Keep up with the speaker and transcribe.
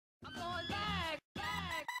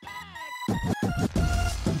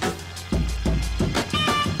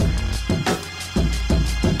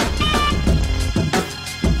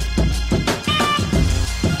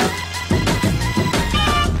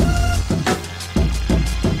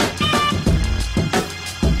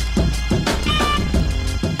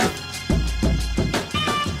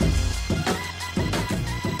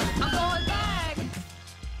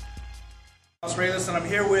and I'm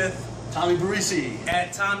here with Tommy Barisi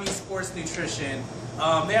at Tommy Sports Nutrition.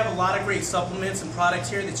 They have a lot of great supplements and products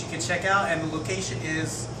here that you can check out, and the location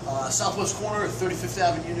is southwest corner of 35th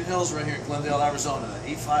Avenue, Union Hills, right here in Glendale, Arizona,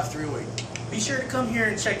 85308. Be sure to come here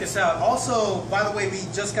and check this out. Also, by the way, we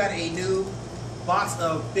just got a new box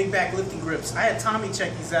of BigBack lifting grips. I had Tommy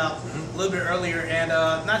check these out a little bit earlier, and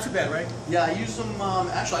not too bad, right? Yeah, I used them,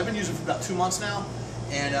 actually I've been using them for about 2 months now,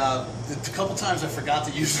 and a couple times I forgot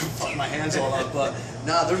to use them, fucked my hands all up, but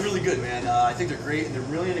nah, they're really good, man. I think they're great, and they're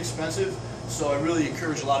really inexpensive, so I really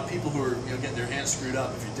encourage a lot of people who are getting their hands screwed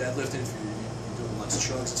up. If you're deadlifting, if you're doing lots of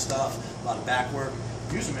shrugs and stuff, a lot of back work,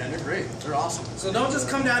 use them, man. They're great. They're awesome. So don't just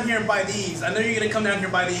come down here and buy these. I know you're going to come down here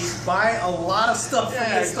and buy these. Buy a lot of stuff from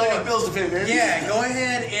this store. I got bills to pay, man. Yeah, go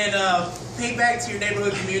ahead and pay back to your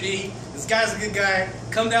neighborhood community. This guy's a good guy.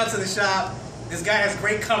 Come down to the shop. This guy has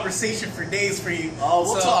great conversation for days for you. Oh,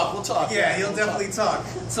 we'll talk. Yeah, he'll definitely talk.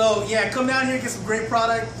 So yeah, come down here, get some great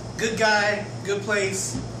product. Good guy, good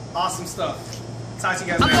place, awesome stuff. Talk to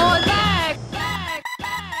you guys later. I'm going back.